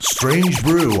Strange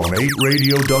Brew on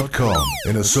 8radio.com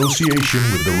in association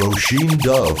with the Roisin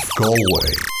Dove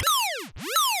Galway.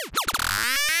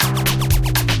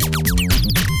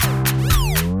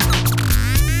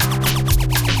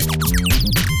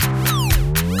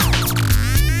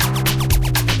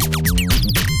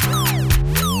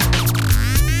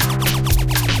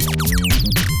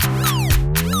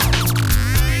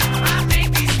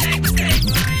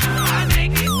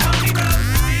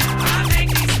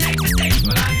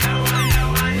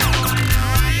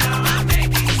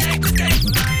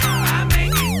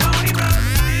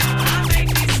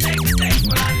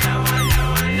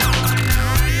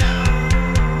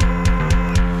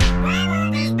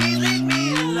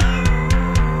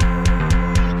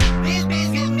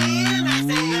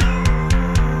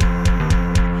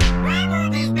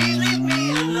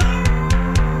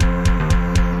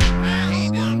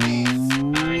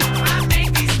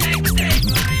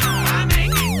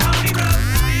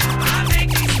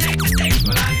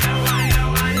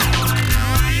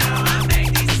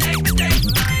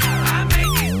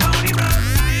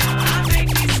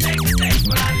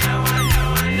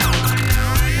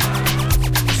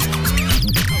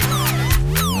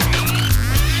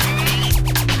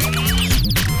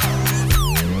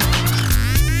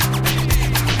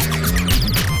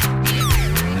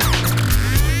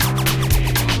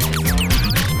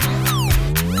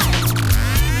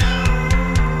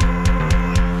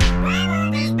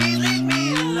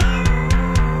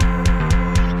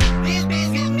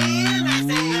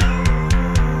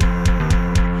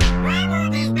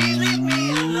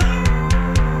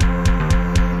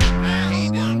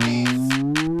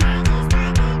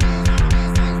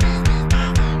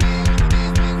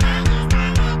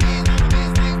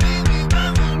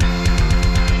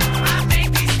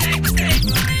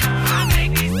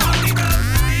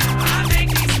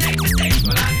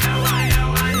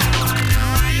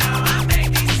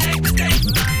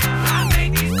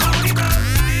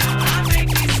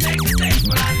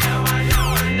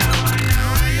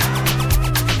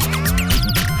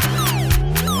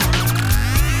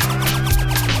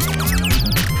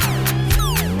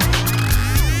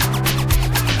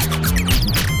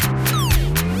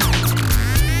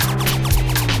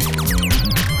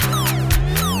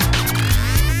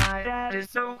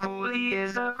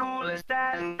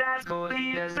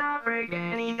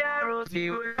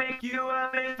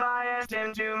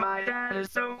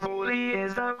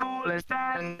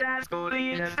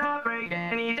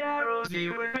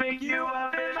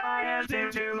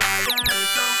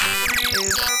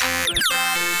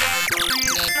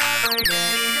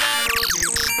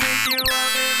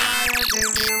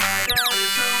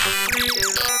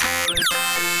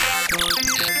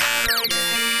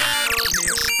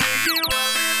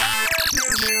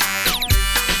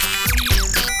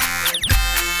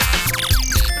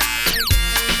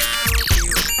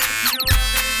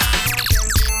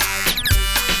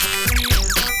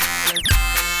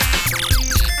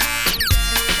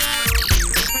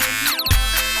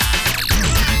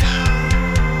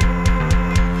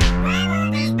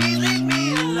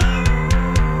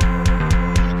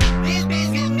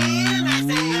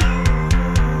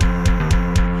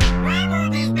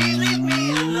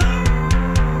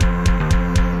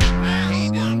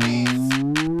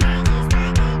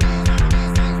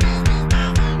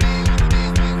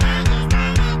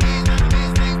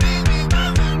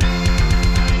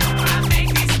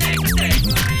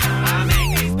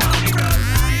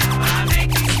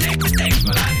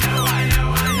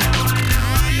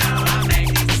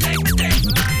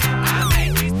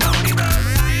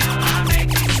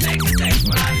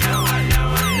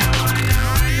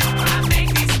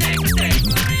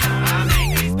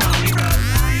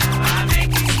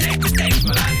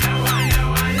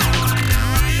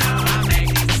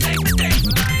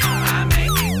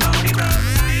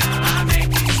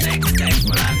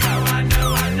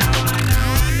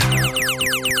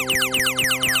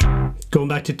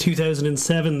 To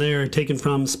 2007 there, taken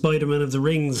from Spider-Man of the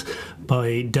Rings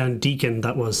by Dan Deacon.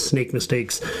 That was Snake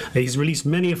Mistakes. He's released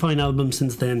many a fine album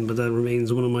since then, but that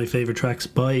remains one of my favourite tracks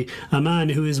by a man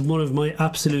who is one of my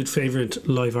absolute favourite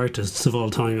live artists of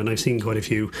all time, and I've seen quite a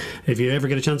few. If you ever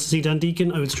get a chance to see Dan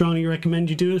Deacon, I would strongly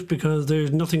recommend you do it, because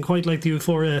there's nothing quite like the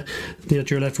euphoria that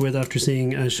you're left with after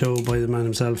seeing a show by the man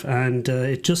himself. And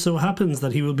it just so happens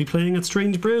that he will be playing at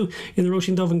Strange Brew in the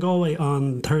Roisin Dove in Galway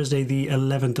on Thursday the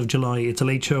 11th of July. It's a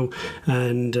late great show,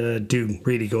 and do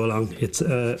really go along. It's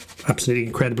absolutely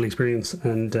incredible experience,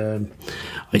 and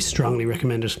I strongly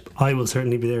recommend it. I will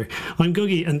certainly be there. I'm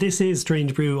Googie, and this is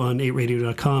Strange Brew on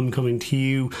 8radio.com, coming to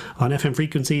you on FM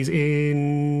frequencies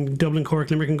in Dublin, Cork,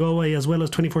 Limerick and Galway, as well as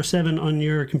 24/7 on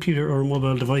your computer or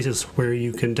mobile devices, where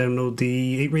you can download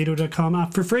the 8radio.com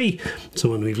app for free. So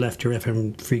when we've left your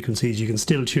FM frequencies, you can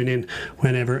still tune in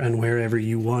whenever and wherever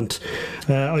you want.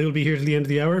 I will be here till the end of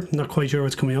the hour. Not quite sure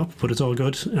what's coming up, but it's all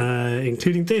good,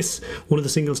 including this, one of the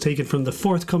singles taken from the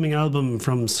forthcoming album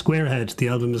from Squarehead. The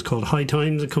album is called High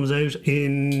Times. It comes out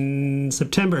in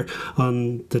September,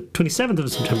 on the 27th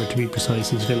of September to be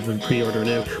precise. It's available for pre-order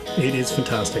now. It is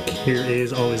fantastic. Here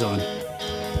is Always On.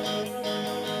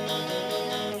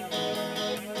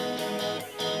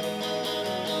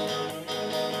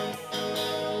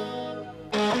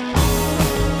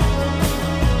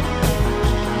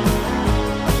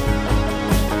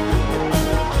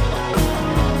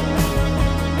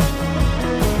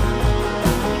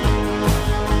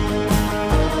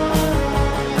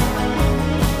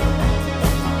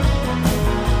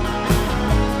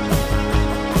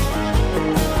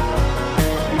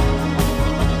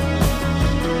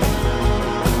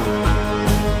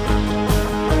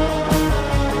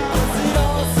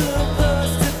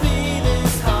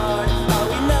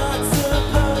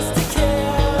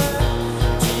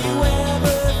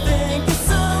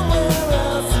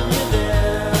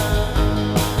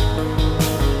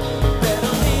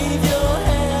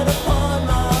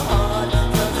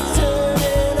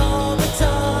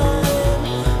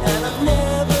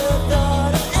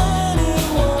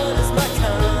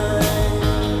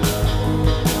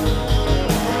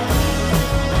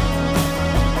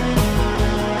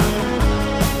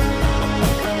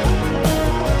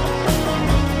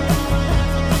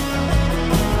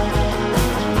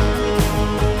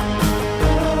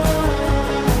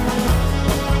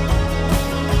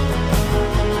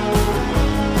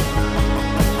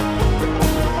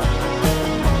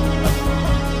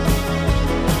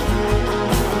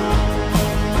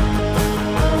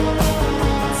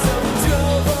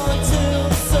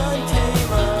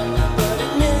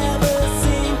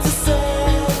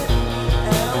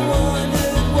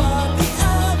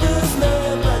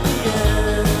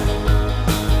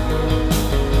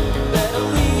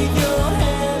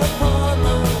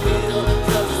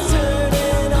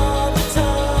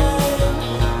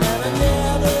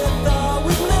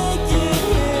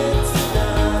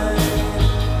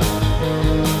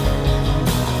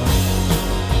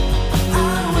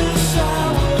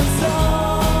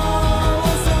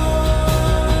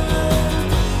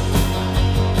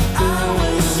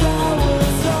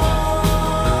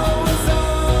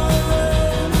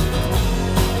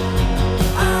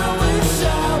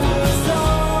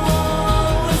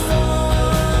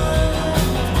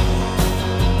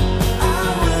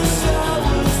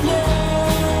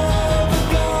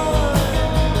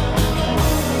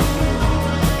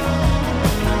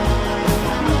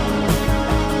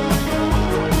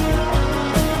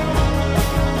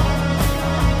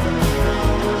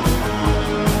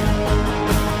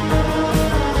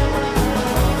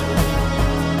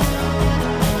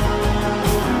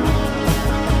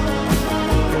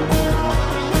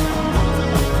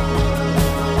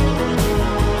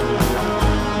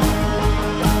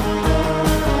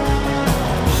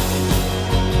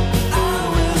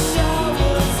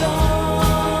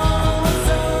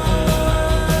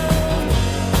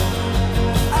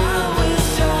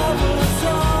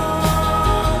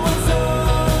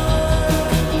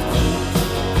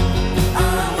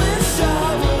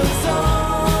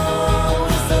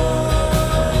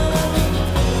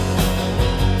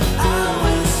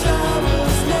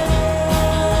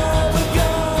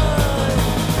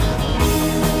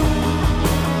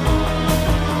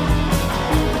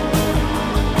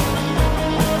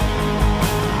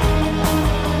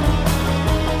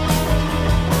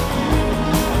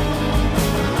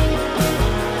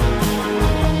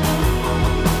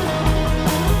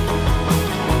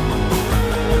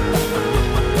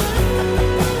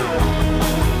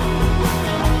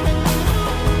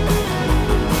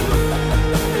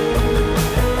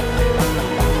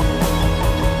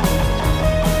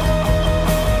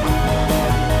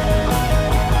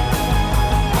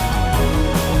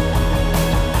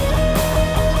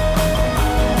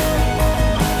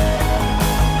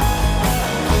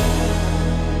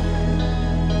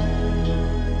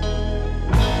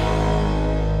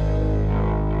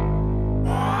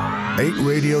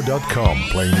 Radio.com,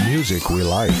 playing music we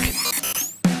like.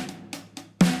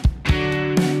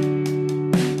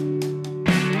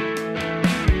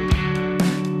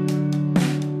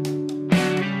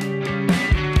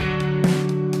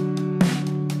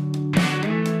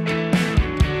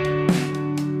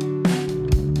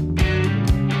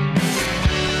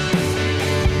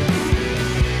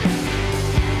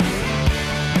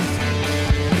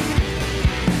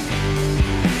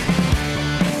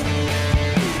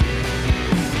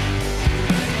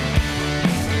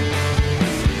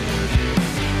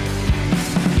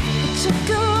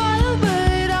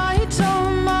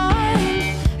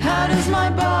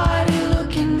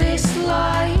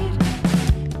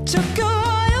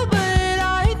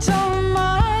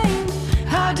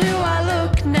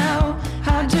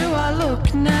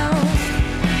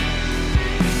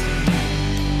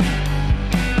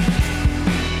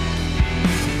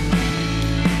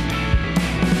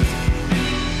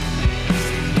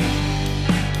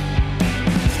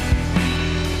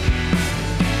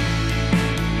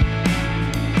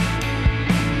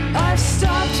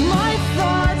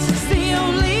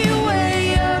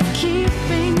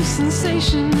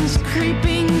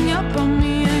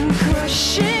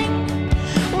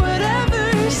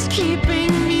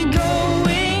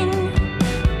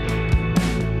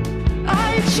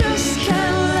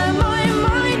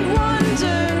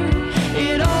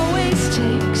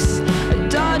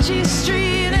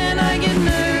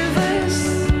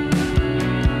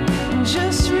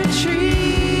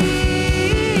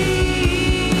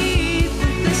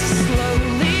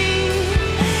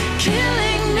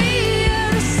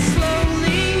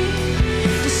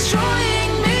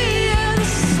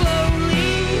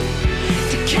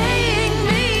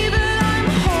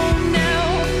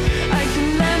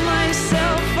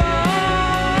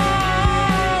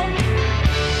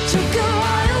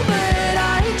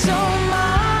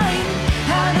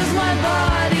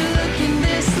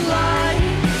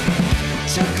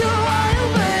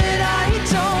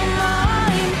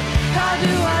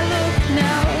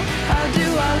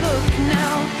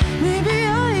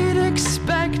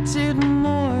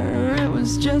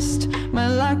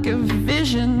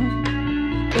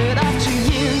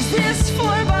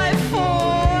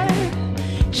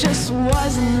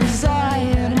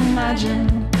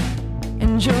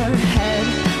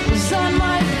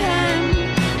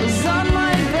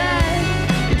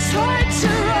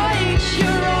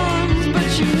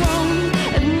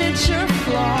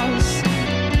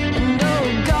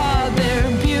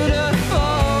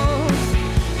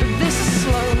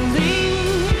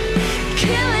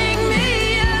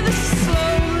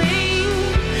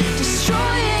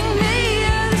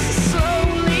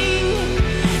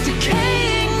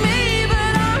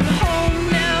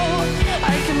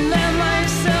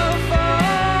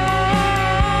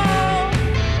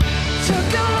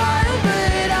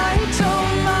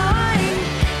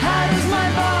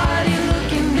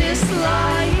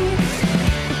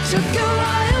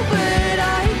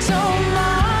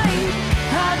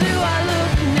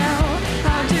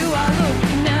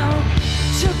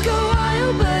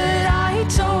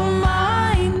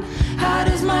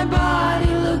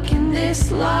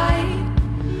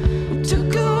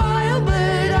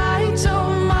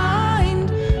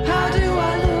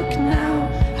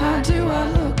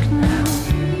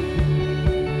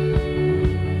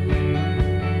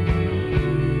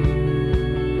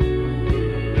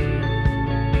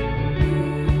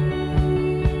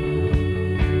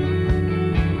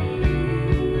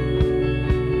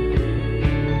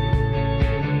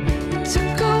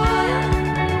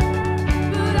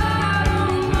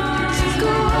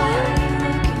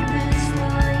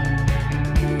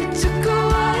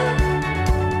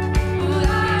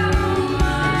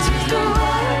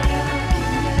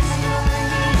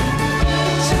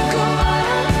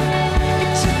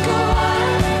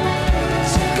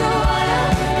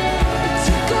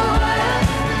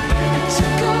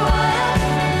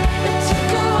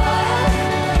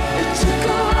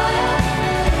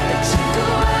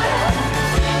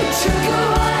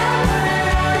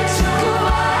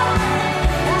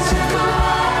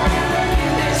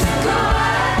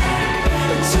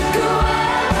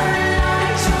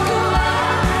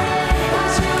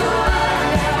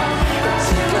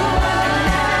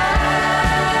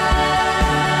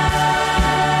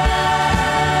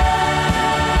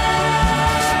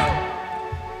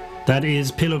 That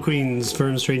is Pillow Queens,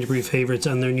 Firm Strange Brew favourites,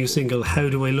 and their new single, How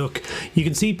Do I Look? You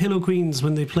can see Pillow Queens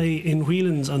when they play in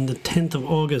Whelan's on the 10th of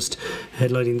August,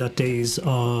 headlining that days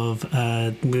of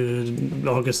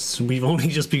August We've Only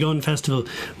Just Begun festival,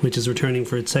 which is returning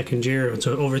for its second year.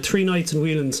 So over 3 nights in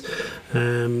Whelan's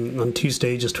on 2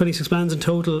 stages, 26 bands in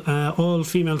total, all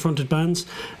female-fronted bands,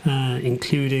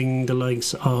 including the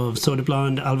likes of Soda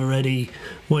Blonde, Alvaretti,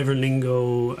 Wyvern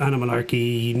Lingo, Anna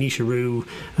Malarkey, Nisha Rue,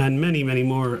 and many, many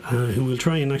more, who we'll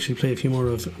try and actually play a few more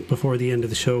of before the end of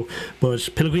the show. But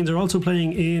Pillow Queens are also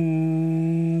playing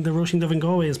in the Roisin Dove in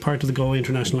Galway as part of the Galway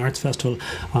International Arts Festival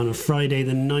on a Friday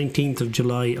the 19th of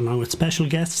July, along with special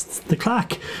guests The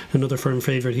Clack, another firm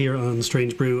favourite here on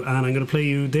Strange Brew, and I'm going to play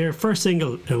you their first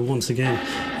single once again.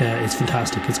 It's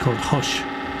fantastic. It's called Hush.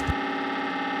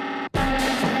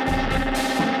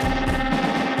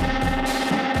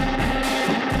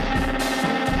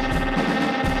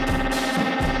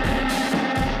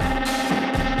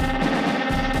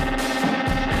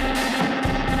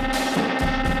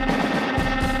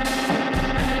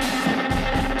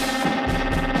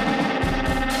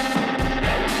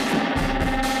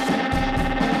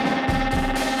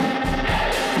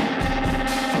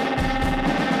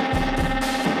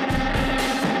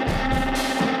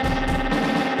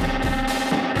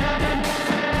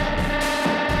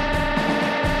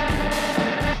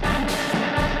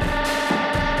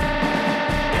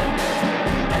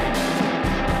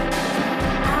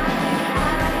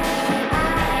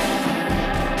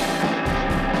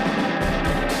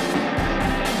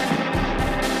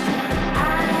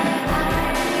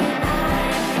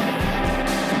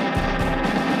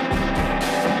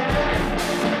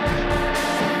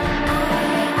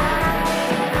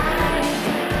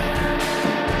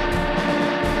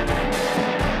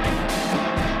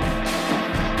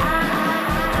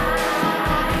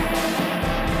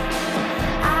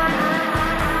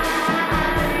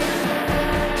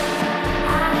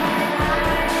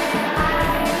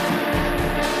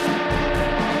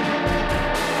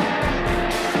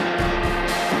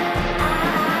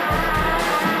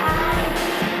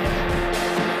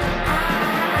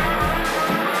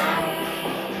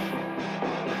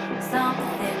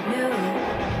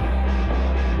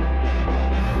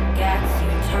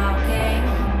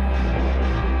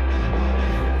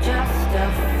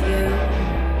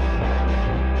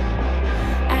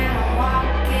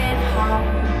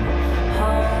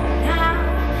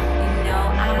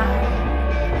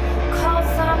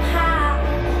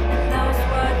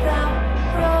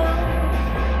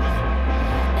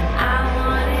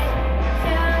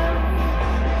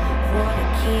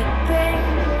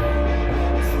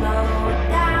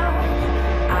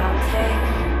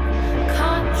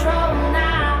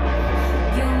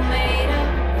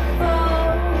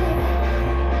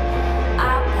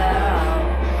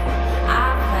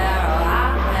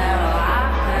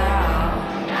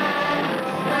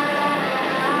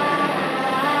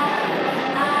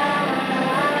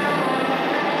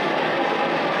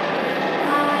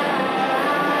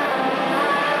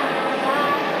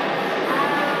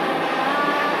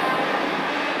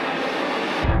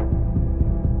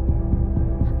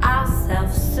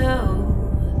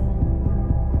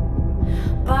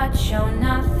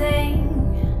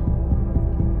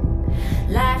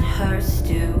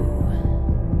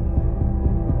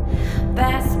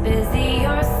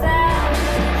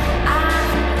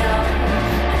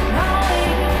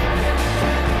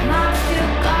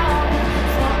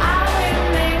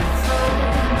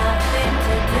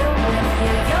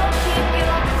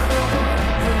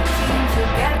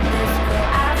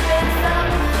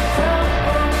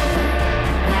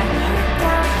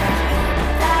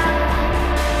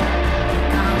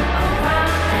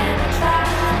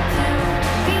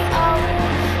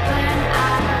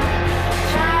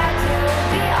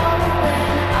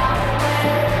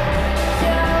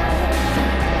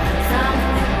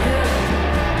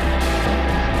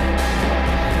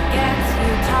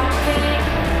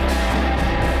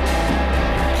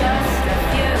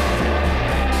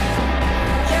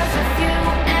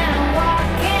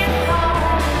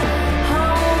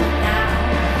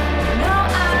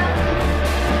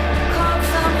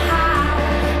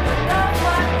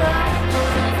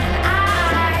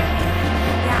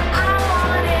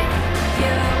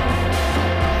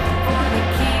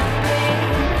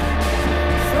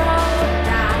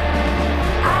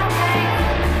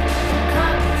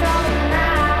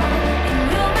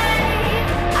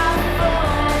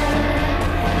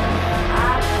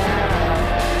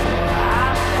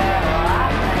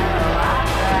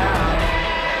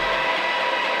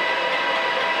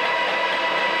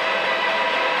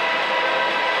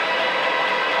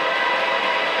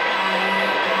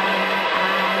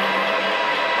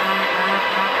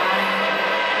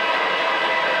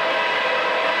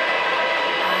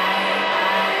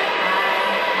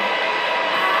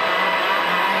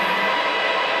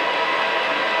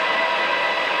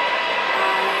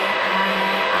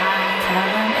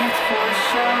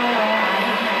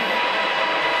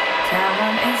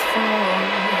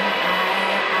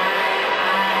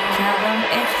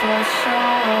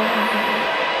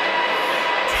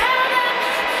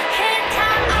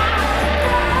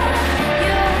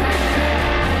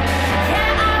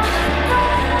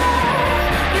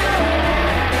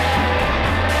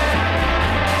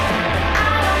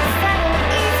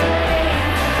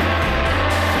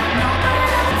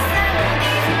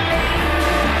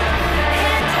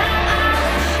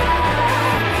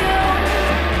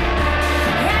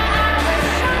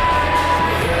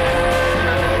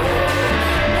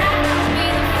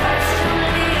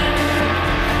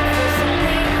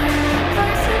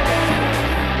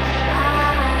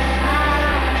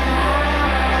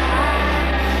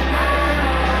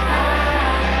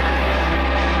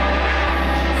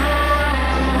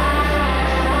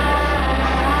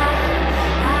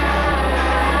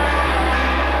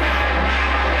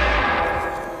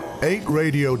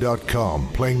 8radio.com,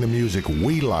 playing the music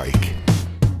we like.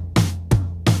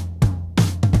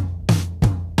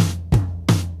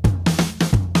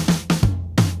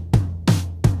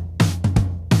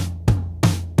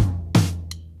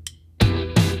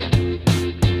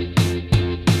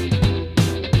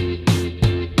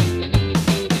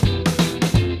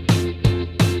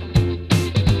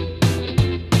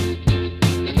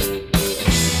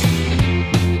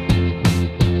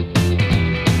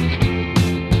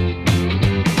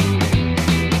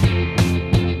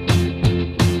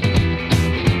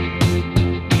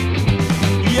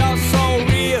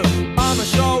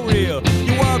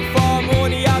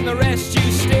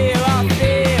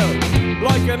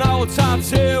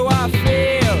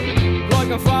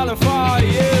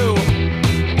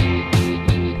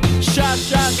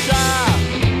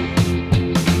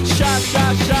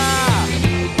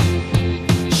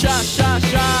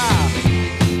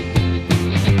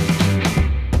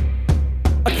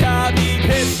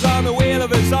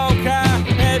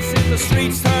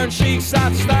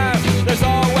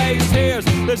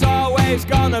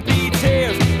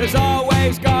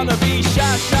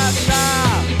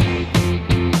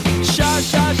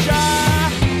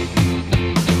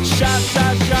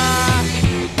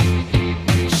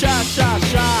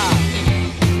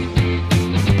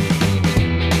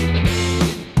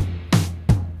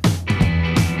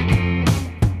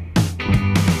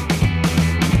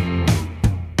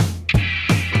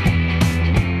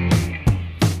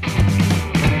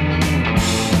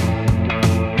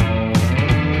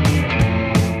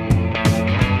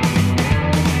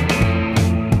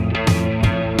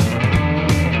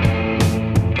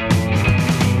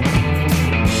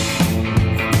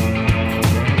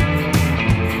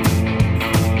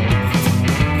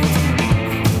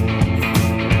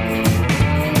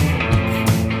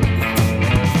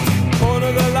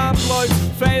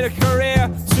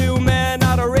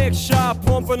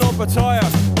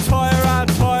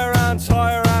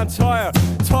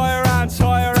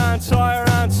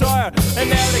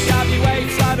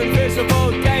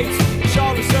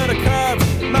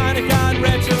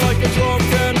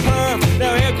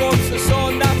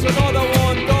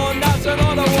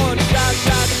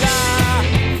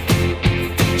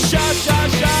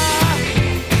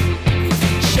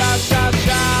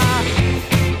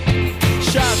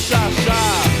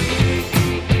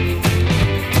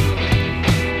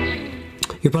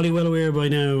 You're probably well aware by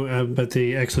now about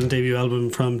the excellent debut album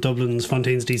from Dublin's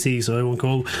Fontaines DC, so I won't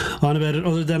go on about it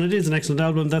other than it is an excellent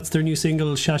album. That's their new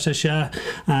single, Sha Sha Sha,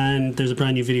 and there's a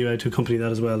brand new video out to accompany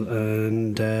that as well.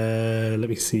 And let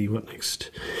me see what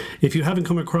next. If you haven't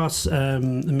come across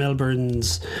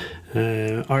Melbourne's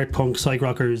art punk psych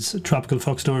rockers Tropical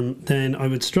Fuckstorm, then I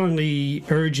would strongly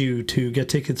urge you to get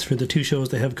tickets for the two shows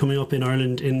they have coming up in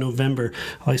Ireland in November.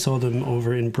 I saw them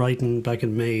over in Brighton back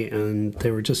in May, and they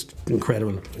were just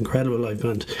incredible live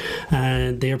band.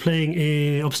 And they are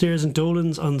playing upstairs in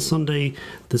Dolan's on Sunday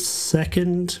the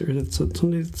 2nd, or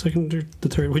Sunday the 2nd or the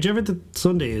 3rd, whichever the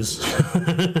Sunday is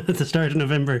at the start of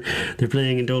November. They're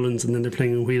playing in Dolan's, and then they're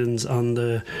playing in Whelan's on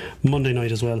the Monday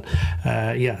night as well.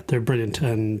 Yeah, they're brilliant,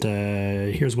 and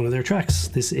here's one of their tracks.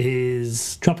 This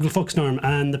is Tropical Fuckstorm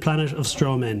and the Planet of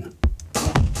Straw Men.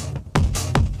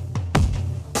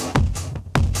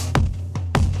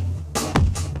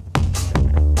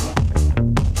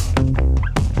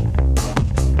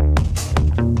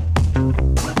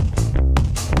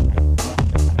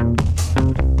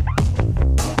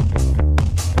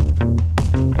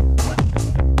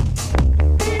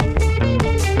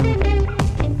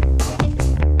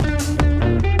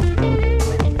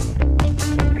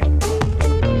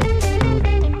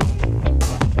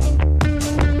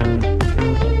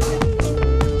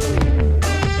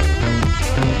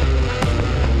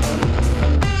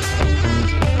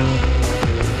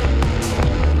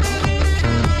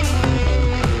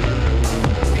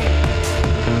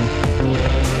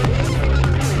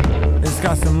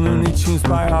 got some Looney Tunes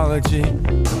biology.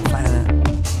 The planet,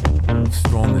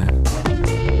 Strawman.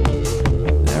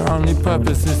 Their only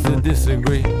purpose is to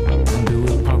disagree and do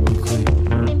it publicly.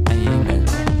 Amen.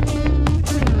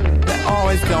 They're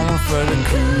always going for the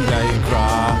coup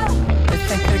d'etat. They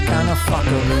think they're gonna fuck a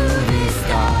movie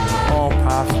star. All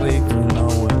paths lead to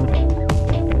nowhere,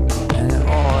 and it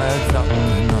all adds up to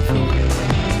nothing.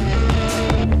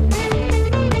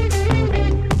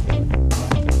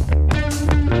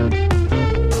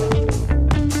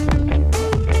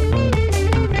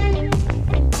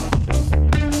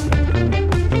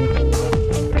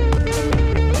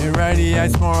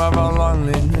 It's more of a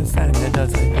loneliness and it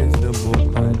doesn't visible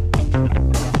light.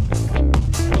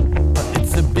 But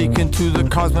it's a beacon to the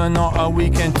cosmonaut, a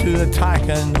weekend to the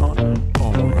taikonaut.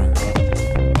 Alright.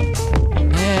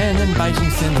 And then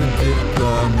Beijing sends a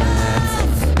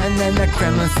diplomats, and then the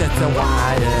Kremlin sets a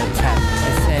wide attack.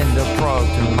 They send a probe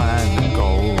to mine the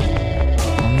gold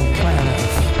on the planet of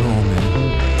Strawman.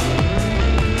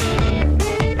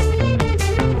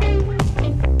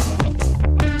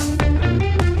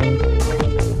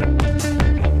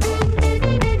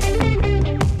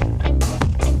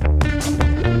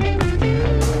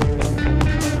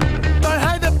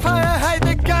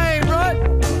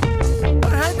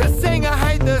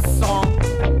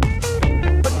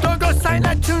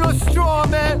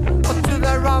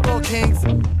 Kings,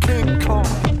 King Kong.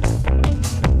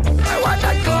 I want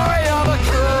the glory of a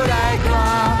coup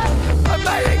d'etat, a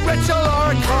mating ritual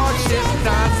or a courtship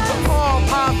dance, but all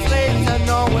paths lead to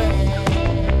nowhere,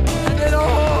 and it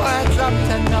all adds up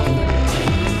to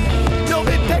nothing. You'll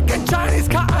be picking Chinese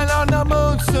cotton on the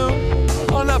moon soon,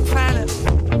 on a planet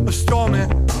of Strawman,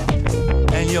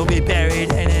 and you'll be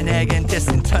buried in an egg and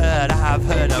disinterred. I've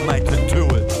heard a mate to do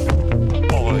it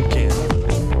all again.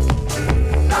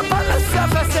 Up on the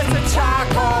surface it's a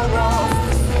charcoal roast.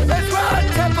 There's rolling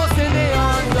temples in the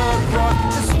undergrowth.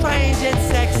 The strange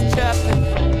insects chirping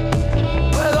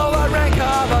with all the rank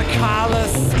of a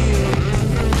Colosseum.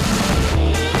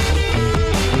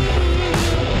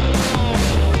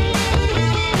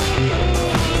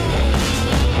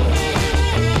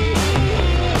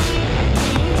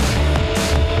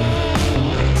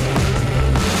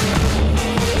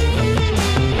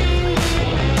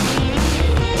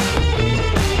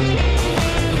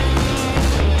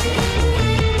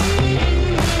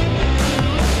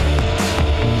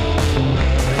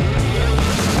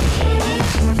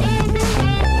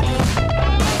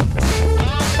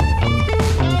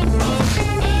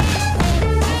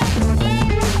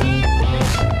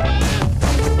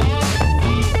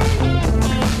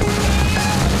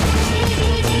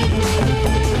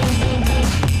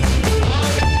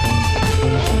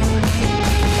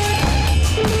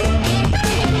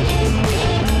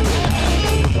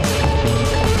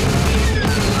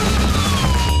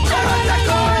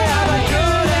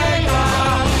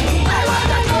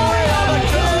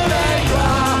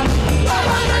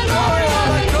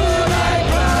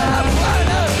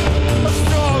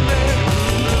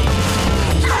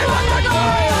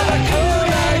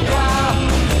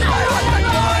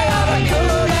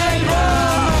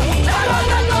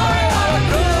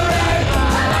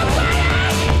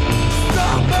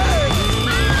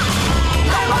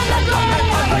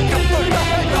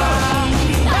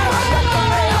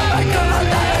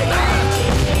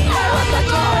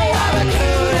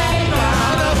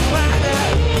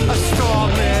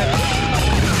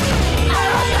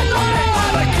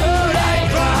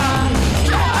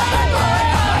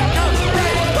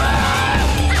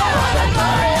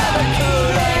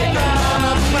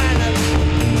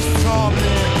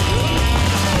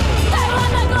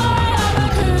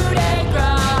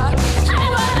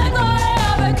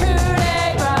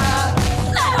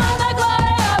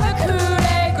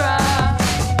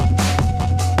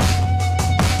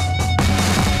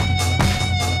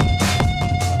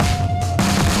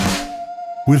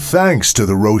 With thanks to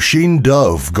the Roisin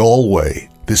Dove Galway,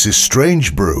 this is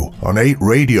Strange Brew on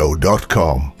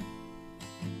 8radio.com.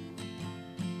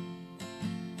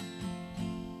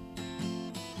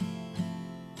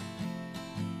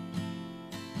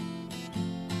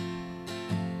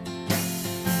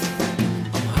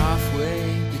 I'm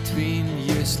halfway between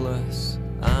useless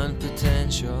and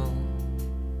potential.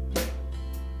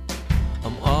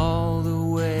 I'm all the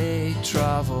way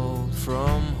traveled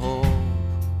from home.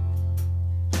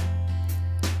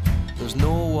 There's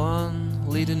no one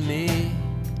leading me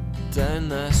down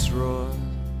this road.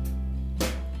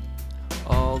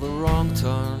 All the wrong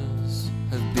turns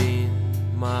have been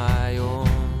my own.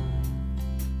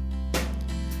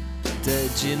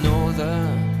 Did you know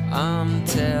that I'm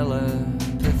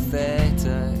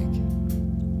telepathetic?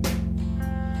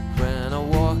 When I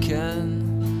walk in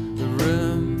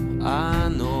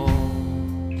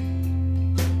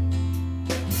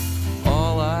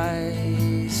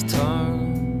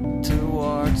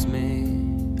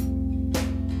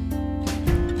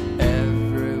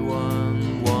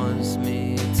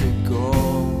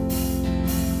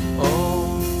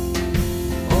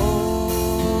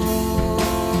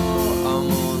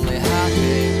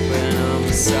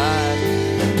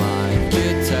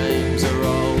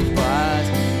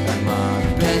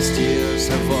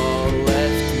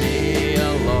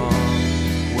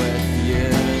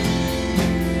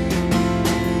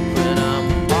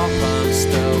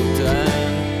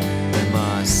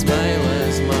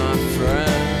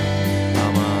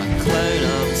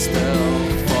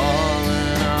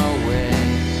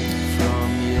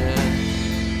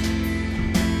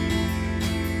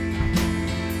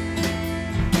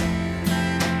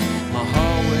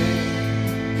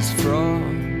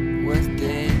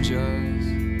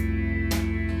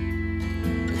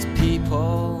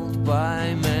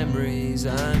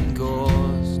fairies and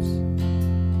ghosts.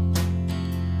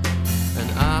 An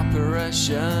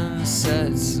apparition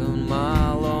sits on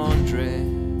my laundry,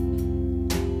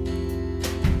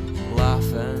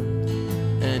 laughing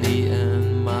and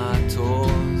eating my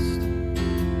toast.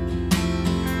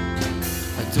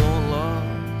 I don't lock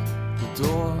the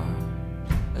door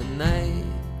at night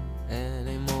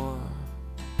anymore.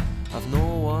 I've no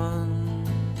one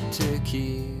to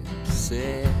keep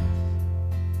safe.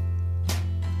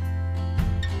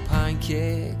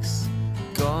 Pancakes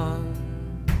gone,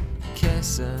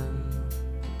 kissing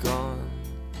gone,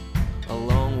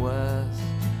 along with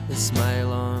the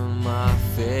smile on my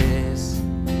face.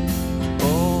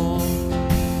 Oh,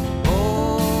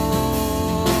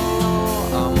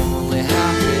 I'm only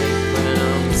happy when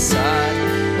I'm sad,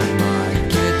 and my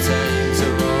good times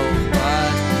are all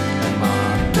bad, and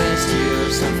my best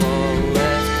years have all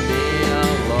left me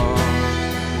along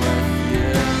with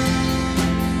you.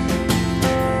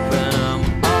 When I'm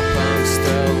up, I'm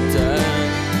still down,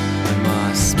 and my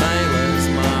smile is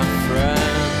my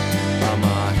friend. I'm a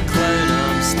clown,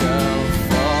 I'm still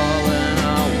falling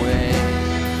away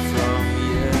from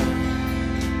you.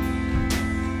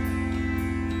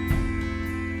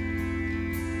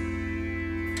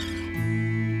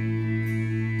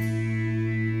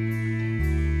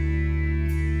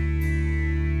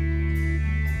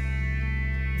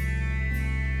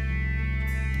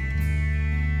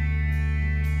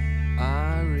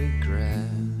 I regret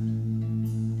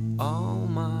all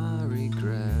my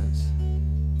regrets.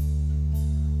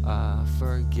 I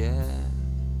forget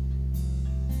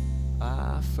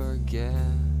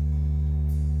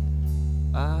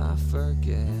I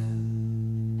forget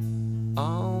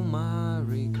all my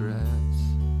regrets.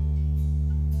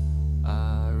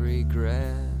 I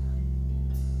regret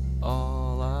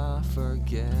all I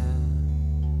forget.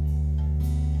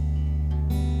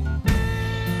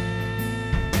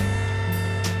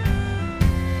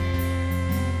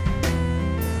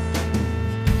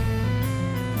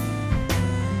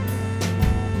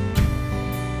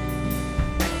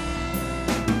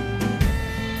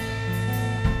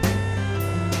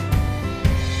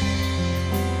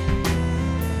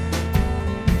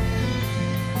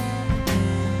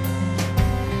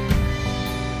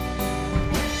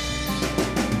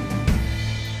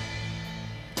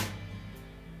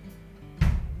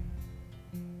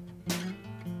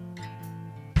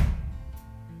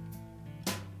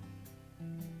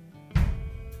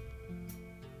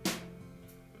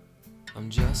 I'm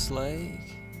just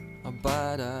like a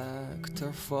bad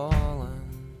actor falling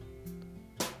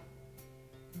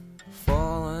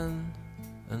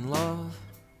in love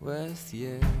with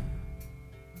you.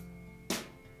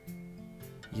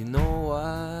 You know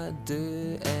I'd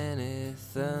do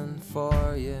anything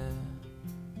for you.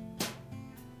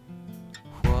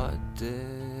 What do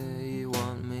you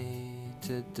want me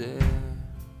to do?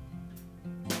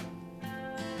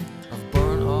 I've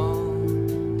burnt all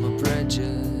my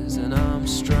bridges and I'm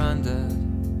stranded.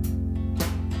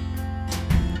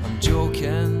 I'm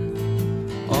joking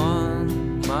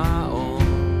on my own.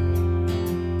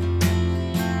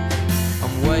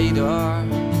 I'm wider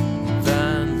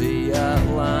than the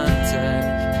Atlantic.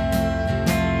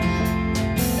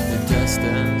 The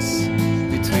distance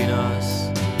between us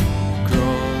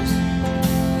grows.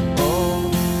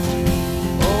 Oh,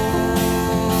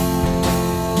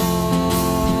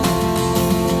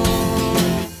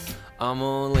 I'm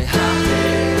only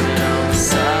happy when I'm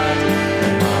sad,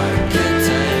 and my good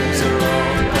times are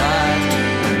all bad,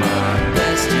 and my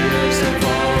best years have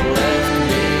all left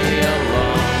me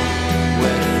alone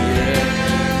with you.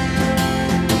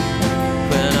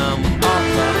 When I'm up,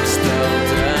 I'm still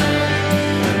down,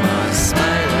 and my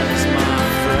smile is my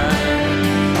friend.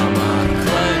 I'm a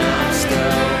clown, I'm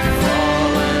still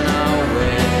falling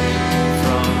away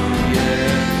from you.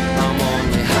 I'm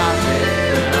only happy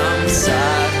when I'm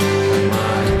sad.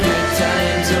 My good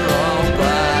times are all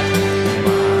bad, and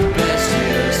my best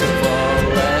years have all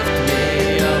left me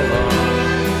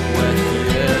alone with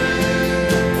you.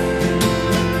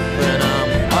 When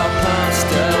I'm up, I'm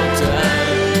still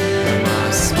down, and my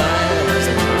smile is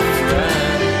my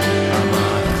friend. I'm a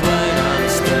clown, I'm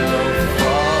still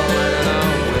falling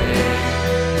away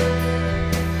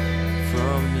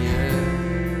from you.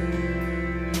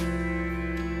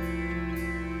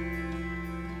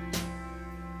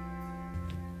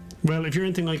 Well, if you're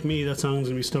anything like me, that song's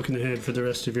going to be stuck in the head for the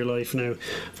rest of your life now.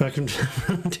 Back in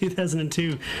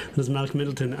 2002, there's Malcolm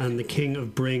Middleton and The King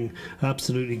of Bring.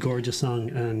 Absolutely gorgeous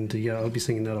song, and yeah, I'll be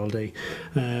singing that all day.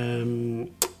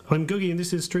 I'm Googie, and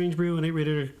this is Strange Brew on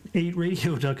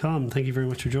 8radio.com. Thank you very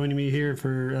much for joining me here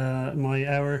for my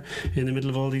hour in the middle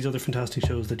of all these other fantastic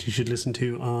shows that you should listen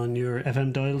to on your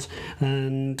FM dials.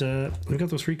 And I've got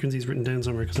those frequencies written down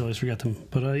somewhere because I always forget them.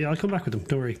 But yeah, I'll come back with them,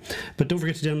 don't worry. But don't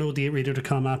forget to download the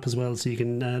 8radio.com app as well, so you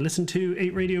can listen to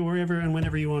 8 Radio wherever and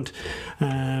whenever you want.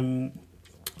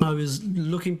 I was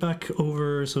looking back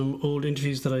over some old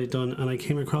interviews that I had done, and I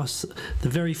came across the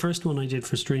very first one I did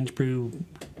for Strange Brew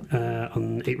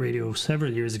on 8 Radio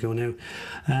several years ago now,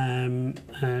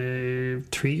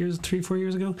 3-4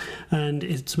 years ago, and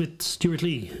it's with Stuart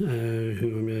Lee,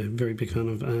 who I'm a very big fan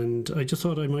of, and I just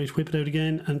thought I might whip it out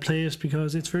again and play it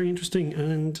because it's very interesting,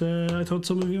 and I thought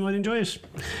some of you might enjoy it.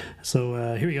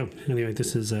 So here we go. Anyway,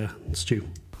 this is Stu.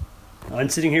 I'm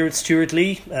sitting here with Stuart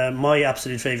Lee, my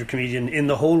absolute favourite comedian in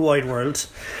the whole wide world,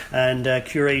 and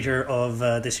curator of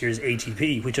this year's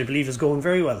ATP, which I believe is going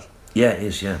very well. Yeah, it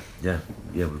is. Yeah.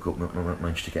 We've got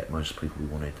managed to get most people we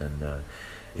wanted, and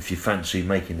if you fancy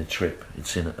making the trip,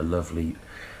 it's in a lovely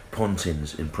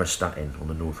Pontins in Prestatyn on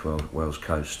the North Wales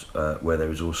coast, where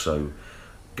there is also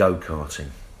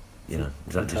go-karting. You know,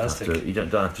 you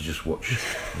don't have to just watch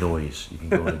noise. You can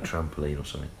go on a trampoline or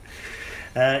something.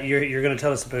 You're going to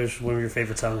tell us about one of your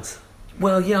favourite songs.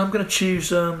 Well, yeah, I'm going to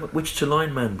choose "Wichita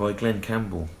Lineman" by Glenn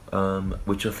Campbell,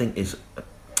 which I think it's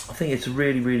a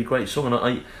really, really great song, and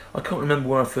I can't remember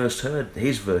where I first heard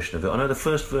his version of it. I know the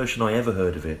first version I ever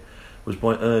heard of it was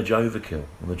by Urge Overkill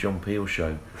on the John Peel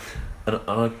show,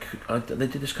 and they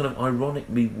did this kind of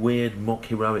ironically weird mock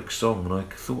heroic song, and I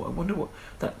thought, I wonder what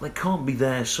that can't be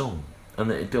their song, and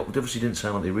it obviously didn't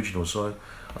sound like the original, so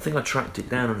I think I tracked it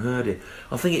down and heard it.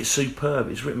 I think it's superb.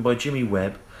 It's written by Jimmy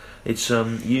Webb. It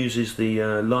uses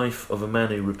the life of a man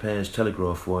who repairs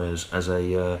telegraph wires as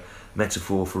a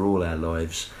metaphor for all our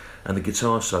lives, and the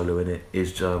guitar solo in it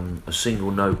is a single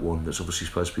note one that's obviously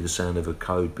supposed to be the sound of a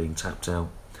code being tapped out.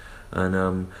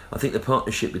 And I think the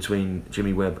partnership between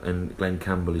Jimmy Webb and Glenn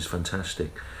Campbell is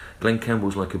fantastic. Glenn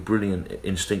Campbell's like a brilliant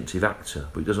instinctive actor,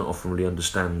 but he doesn't often really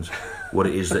understand what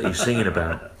it is that he's singing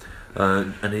about.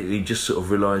 And he just sort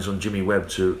of relies on Jimmy Webb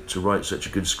to write such a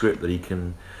good script that he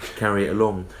can carry it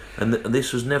along. And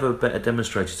this was never better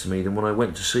demonstrated to me than when I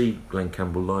went to see Glenn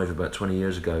Campbell live about 20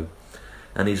 years ago,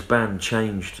 and his band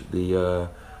changed the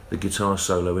guitar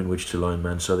solo in Wichita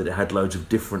Lineman so that it had loads of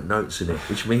different notes in it,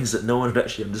 which means that no one had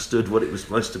actually understood what it was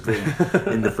supposed to be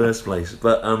in the first place.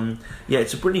 But yeah,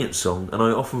 it's a brilliant song, and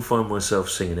I often find myself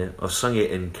singing it. I've sung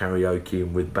it in karaoke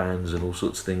and with bands and all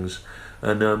sorts of things,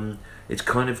 and it's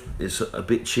a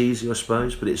bit cheesy, I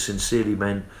suppose, but it's sincerely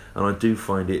meant, and I do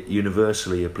find it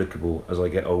universally applicable as I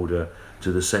get older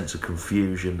to the sense of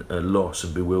confusion, loss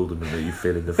and bewilderment that you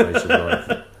feel in the face of life.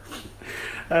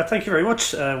 Thank you very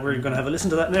much. We're going to have a listen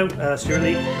to that now. Stuart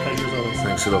Lee, pleasure as always.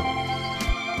 Thanks a lot.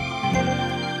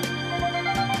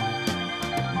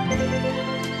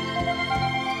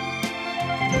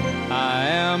 I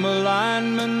am a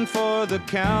lineman for the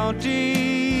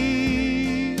county,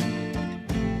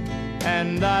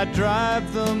 and I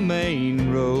drive the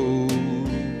main road,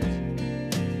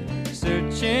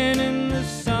 searching in the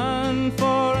sun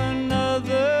for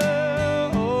another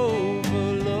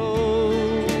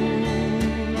overload.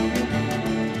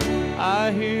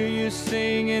 I hear you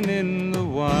singing in the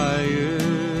wire,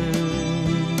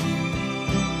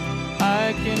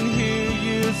 I can hear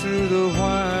you through the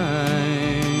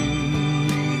whine,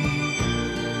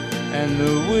 and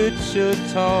the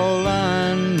Wichita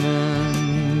lineman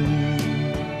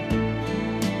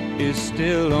is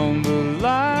still on the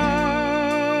line.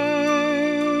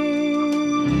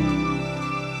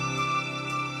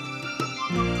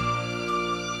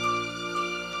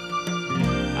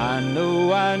 I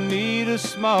know I need a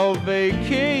small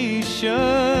vacation,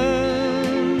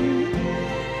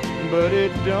 but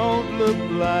it don't look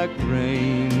like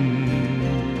rain.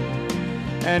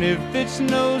 And if it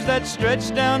snows, that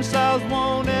stretch down south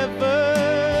won't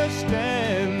ever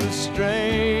stand the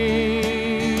strain.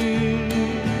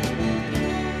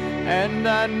 And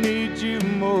I need you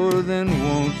more than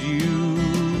want you,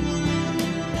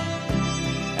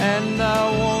 and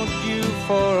I want you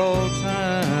for all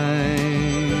time.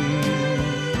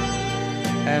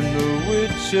 And the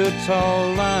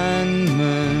Wichita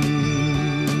lineman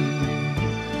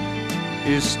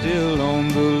is still on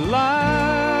the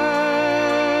line.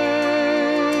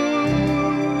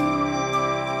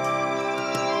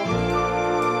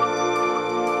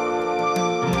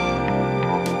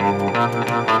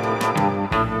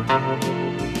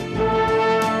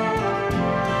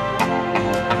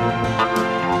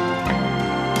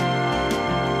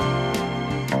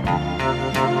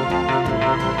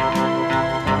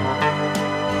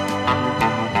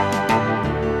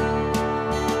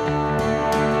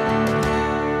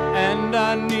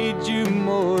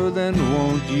 more than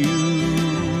want you.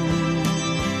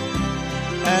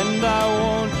 And I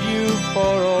want you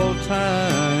for all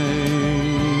time.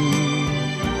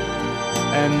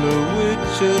 And the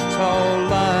Wichita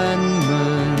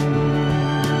lineman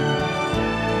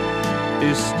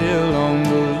is still on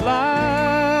the line.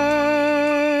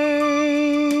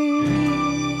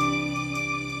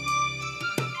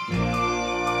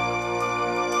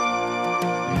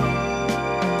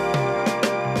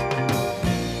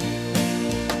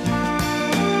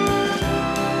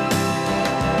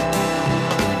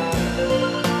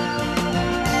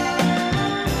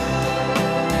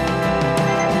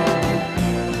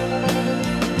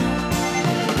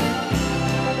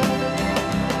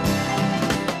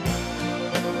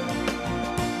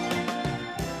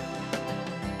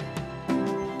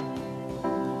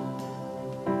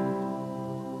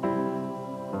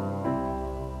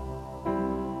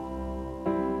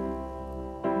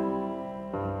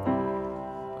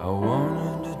 I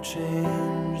wanted to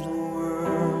change the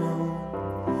world,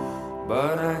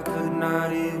 but I could not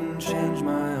even change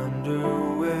my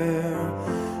underwear.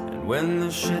 And when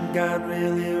the shit got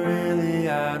really, really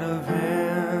out of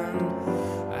hand,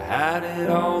 I had it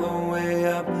all the way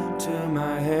up to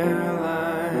my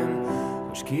hairline,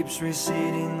 which keeps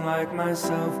receding like my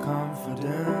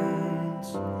self-confidence,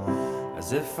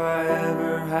 as if I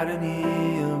ever had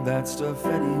any of that stuff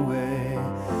anyway.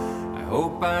 I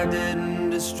hope I didn't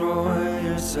destroy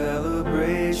your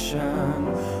celebration,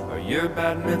 or your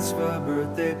bat mitzvah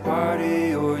birthday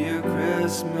party, or your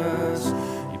Christmas.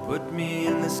 You put me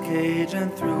in this cage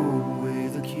and threw away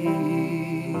the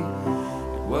key.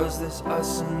 It was this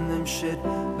us and them shit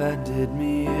that did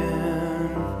me in.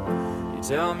 You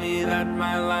tell me that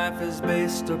my life is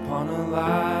based upon a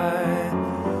lie.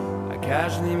 I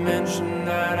casually mentioned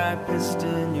that I pissed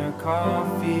in your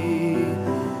coffee.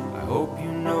 I hope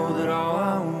you know that all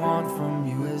I want from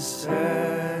you is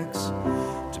sex.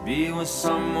 To be with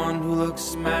someone who looks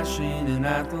smashing in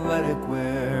athletic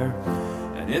wear.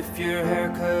 And if your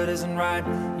haircut isn't right,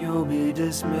 you'll be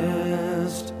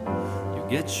dismissed. You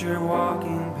get your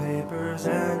walking papers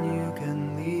and you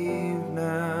can leave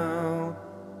now.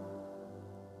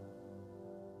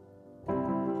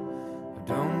 I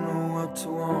don't know what to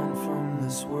want from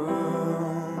this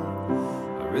world.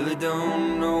 I really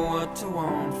don't know what to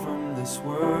want from this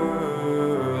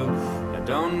world. I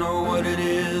don't know what it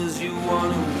is you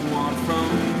want from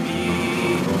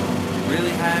me. You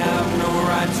really have no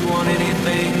right to want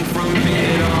anything from me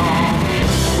at all.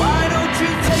 Why don't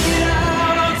you take it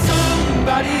out on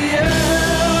somebody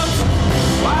else?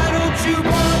 Why don't you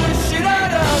blow the shit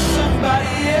out of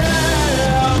somebody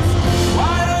else?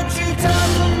 Why don't you tell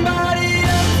somebody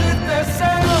else that they're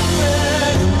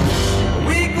selfish? A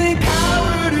weakling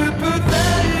coward who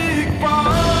pathetic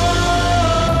fraud.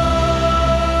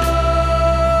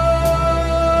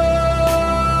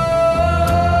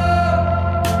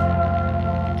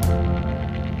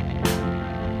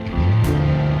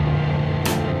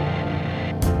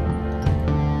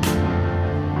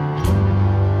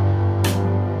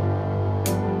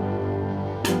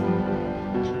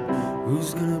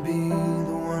 Who's gonna be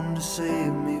the one to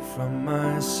save me from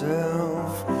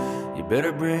myself? You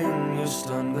better bring your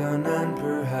stun gun and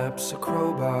perhaps a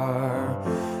crowbar.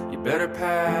 You better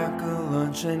pack a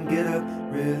lunch and get up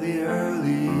really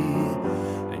early.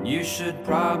 And you should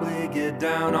probably get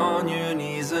down on your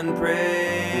knees and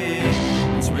pray.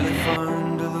 It's really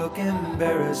fun to look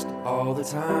embarrassed all the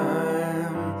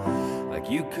time, like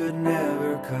you could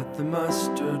never cut the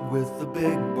mustard with the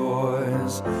big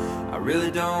boys. I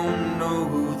really don't know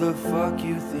who the fuck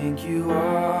you think you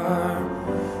are.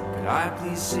 Could I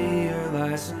please see your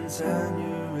license and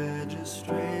your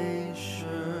registration?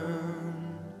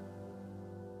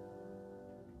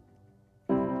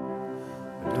 I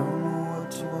don't know what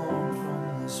to want from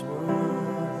this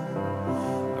world.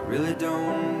 I really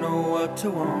don't know what to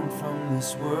want from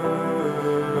this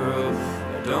world. I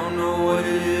don't know what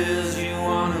it is you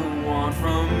want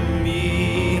from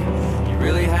me. You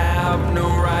really have no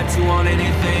right to want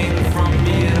anything from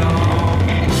me at all.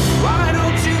 Why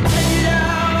don't you take it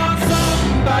out on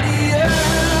somebody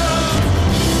else?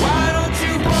 Why don't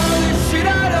you blow the shit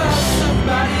out of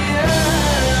somebody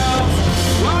else?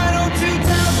 Why don't you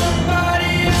tell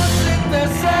somebody else that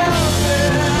they're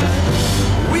selfish?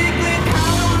 Weakly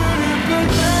coward and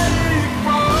pathetic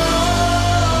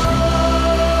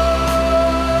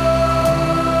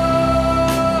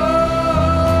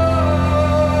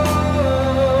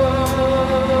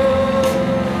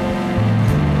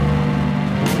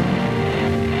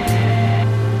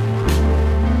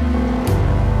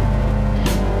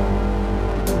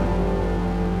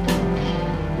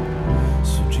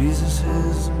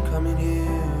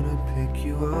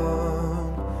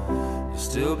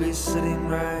be sitting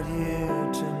right here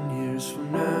 10 years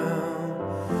from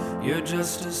now. You're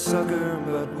just a sucker,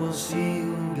 but we'll see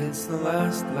who gets the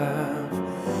last laugh.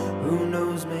 Who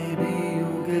knows, maybe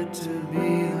you'll get to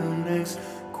be the next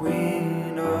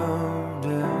Queen of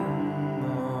Denmark.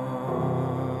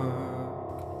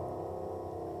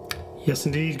 Yes,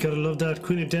 indeed. Gotta love that.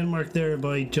 Queen of Denmark there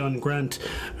by John Grant,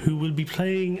 who will be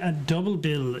playing a double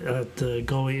bill at the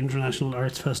Galway International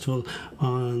Arts Festival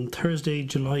on Thursday,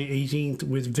 July 18th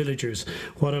with Villagers.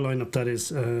 What a lineup that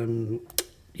is.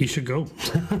 You should go.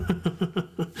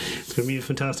 It's going to be a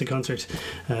fantastic concert.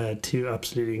 Two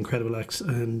absolutely incredible acts,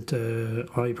 and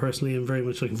I personally am very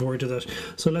much looking forward to that.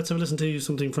 So let's have a listen to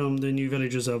something from the new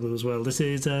Villagers album as well. This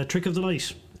is Trick of the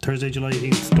Light, Thursday, July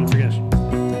 18th. Don't forget.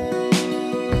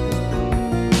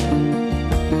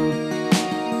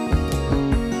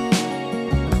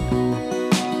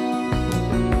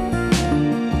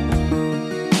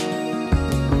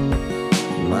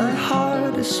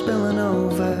 Spilling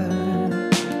over,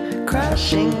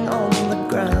 crashing on the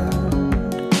ground.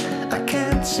 I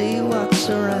can't see what's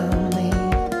around me,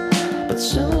 but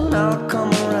soon I'll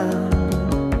come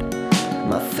around.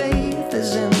 My faith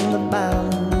is in the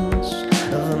bounds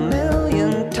of a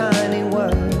million tiny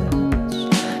words,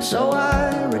 so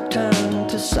I return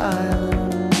to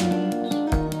silence.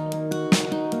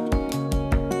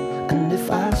 And if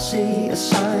I see a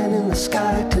sign in the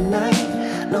sky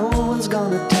tonight, no one's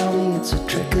gonna tell me it's a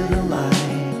trick of the light.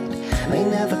 May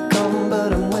never come,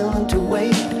 but I'm willing to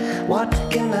wait. What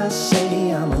can I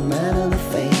say? I'm a man of the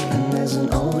faith. And there's an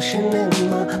ocean in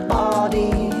my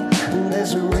body, and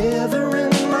there's a river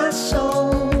in my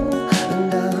soul,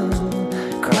 and I'm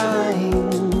crying.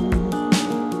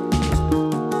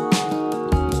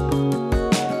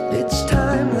 It's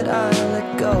time that I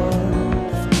let go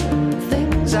of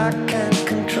things I can't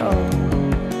control.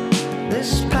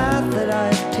 This path that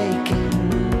I've taken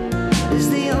is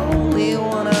the only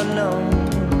one I know.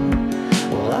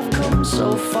 Well, I've come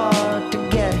so far to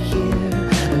get here,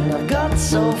 and I've got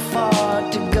so far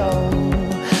to go.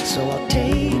 So I'll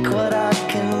take what I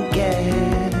can get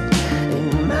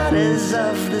in matters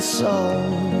of the soul.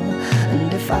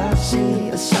 And if I see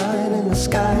a sign in the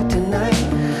sky tonight,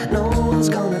 no one's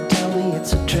gonna tell me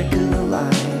it's a trick of the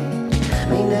light.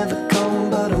 May never come,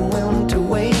 but I'm willing to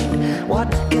wait. What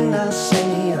can I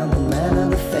say? I'm a man of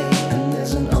the faith. And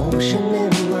there's an ocean in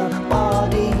my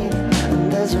body,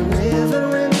 and there's a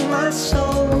river in my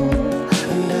soul,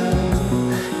 and I'm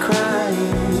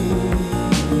crying.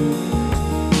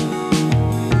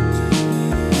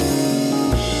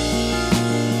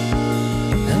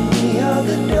 And we are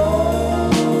the door,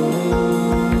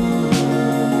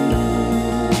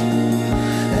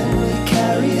 and we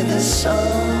carry the sun.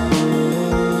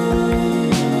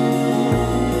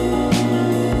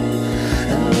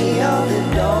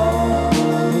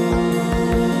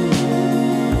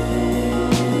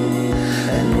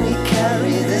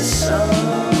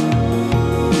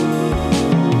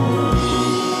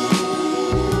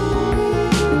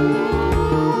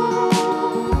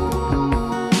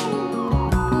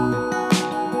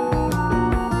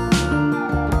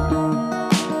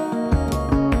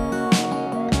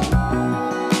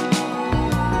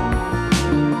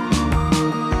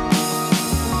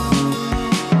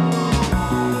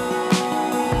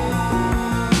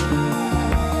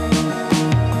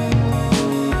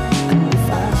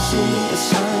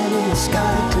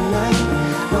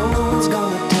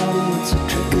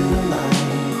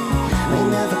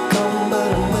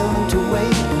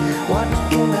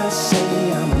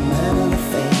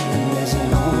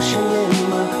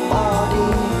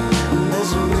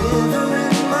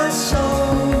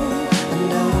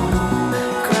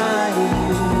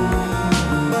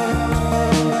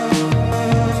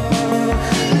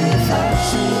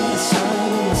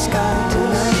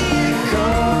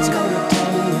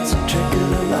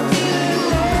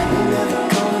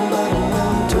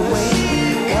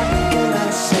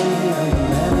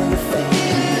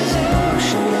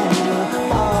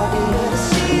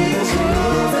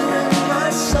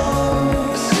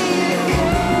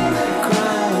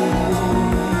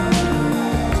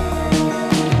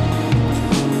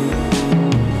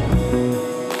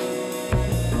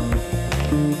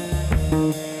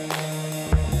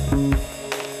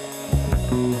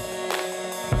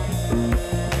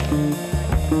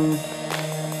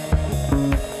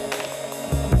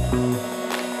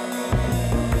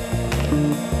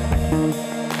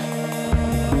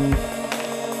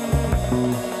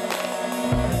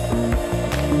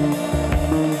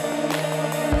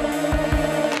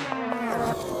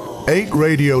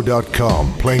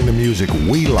 Radio.com, playing the music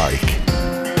we like.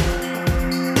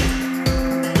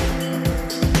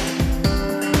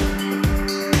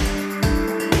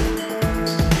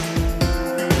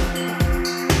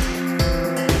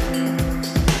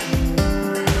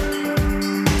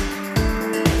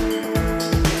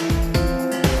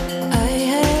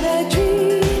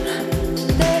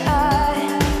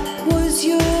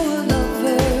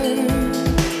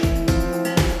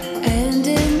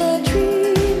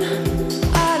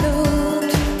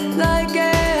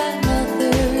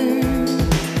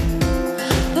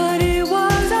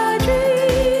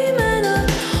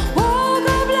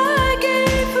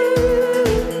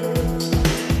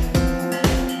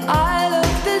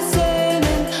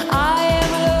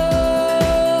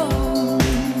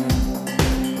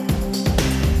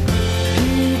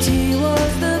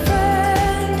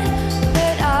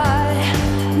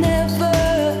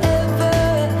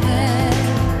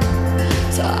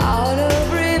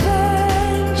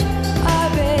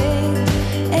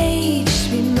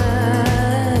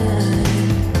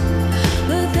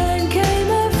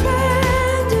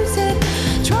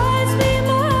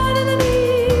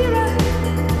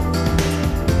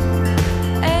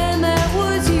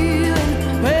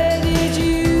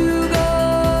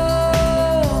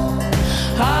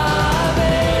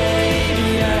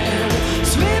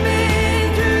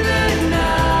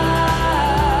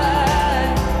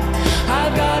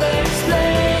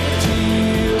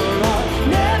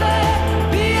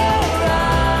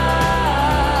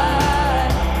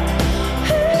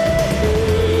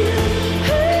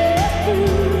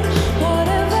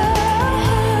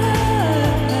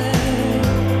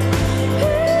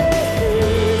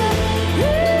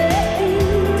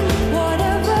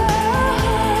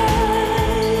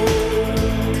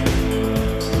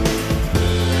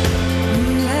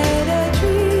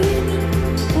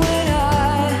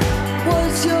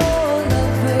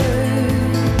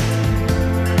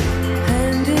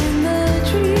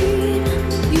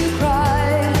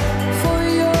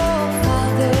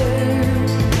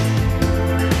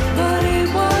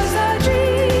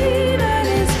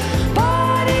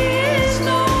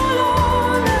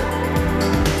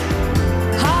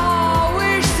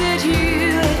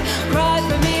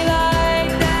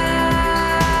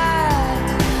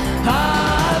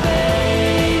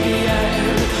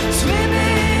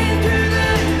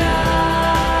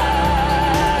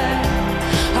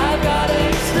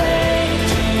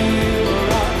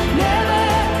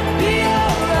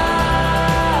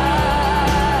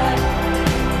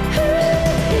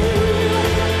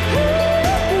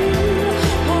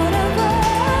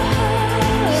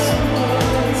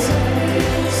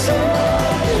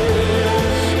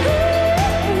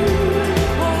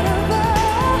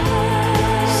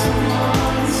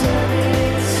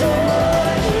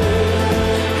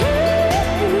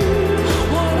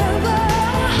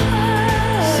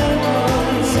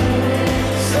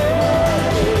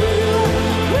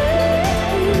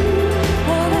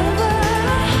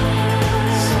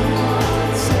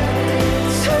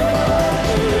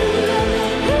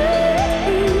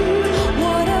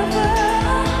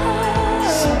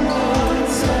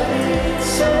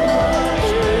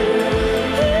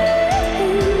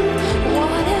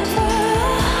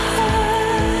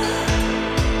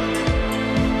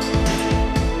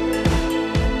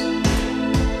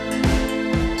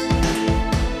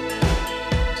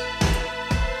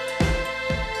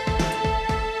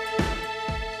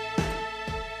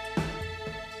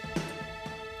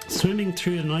 Swimming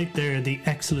Through the Night there, the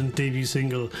excellent debut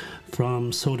single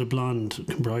from Soda Blonde,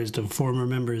 comprised of former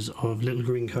members of Little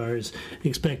Green Cars.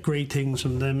 Expect great things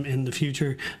from them in the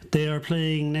future. They are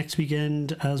playing next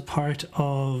weekend as part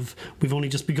of We've Only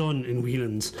Just Begun in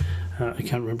Whelan's. I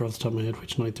can't remember off the top of my head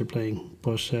which night they're playing,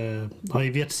 but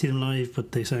I've yet to see them live,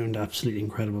 but they sound absolutely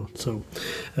incredible. So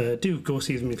do go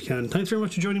see them if you can. Thanks very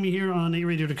much for joining me here on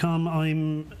 8radio.com.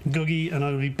 I'm Guggy, and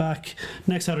I'll be back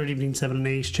next Saturday evening, 7 and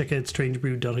 8. Check out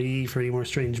strangebrew.ie for any more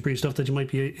Strange Brew stuff that you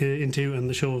might be into, and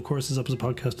the show, of course, is up as a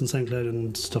podcast on SoundCloud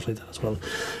and stuff like that as well.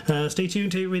 Stay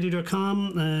tuned to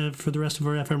 8radio.com for the rest of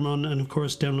our FM run, and of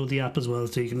course download the app as well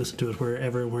so you can listen to it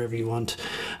wherever you want.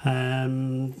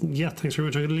 Yeah, thanks very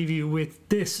much. I'm going to leave you with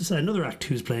this, another act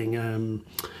who's playing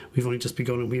We've Only Just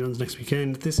Begun in Whelan's next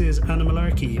weekend. This is Anna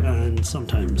Malarkey and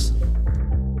Sometimes.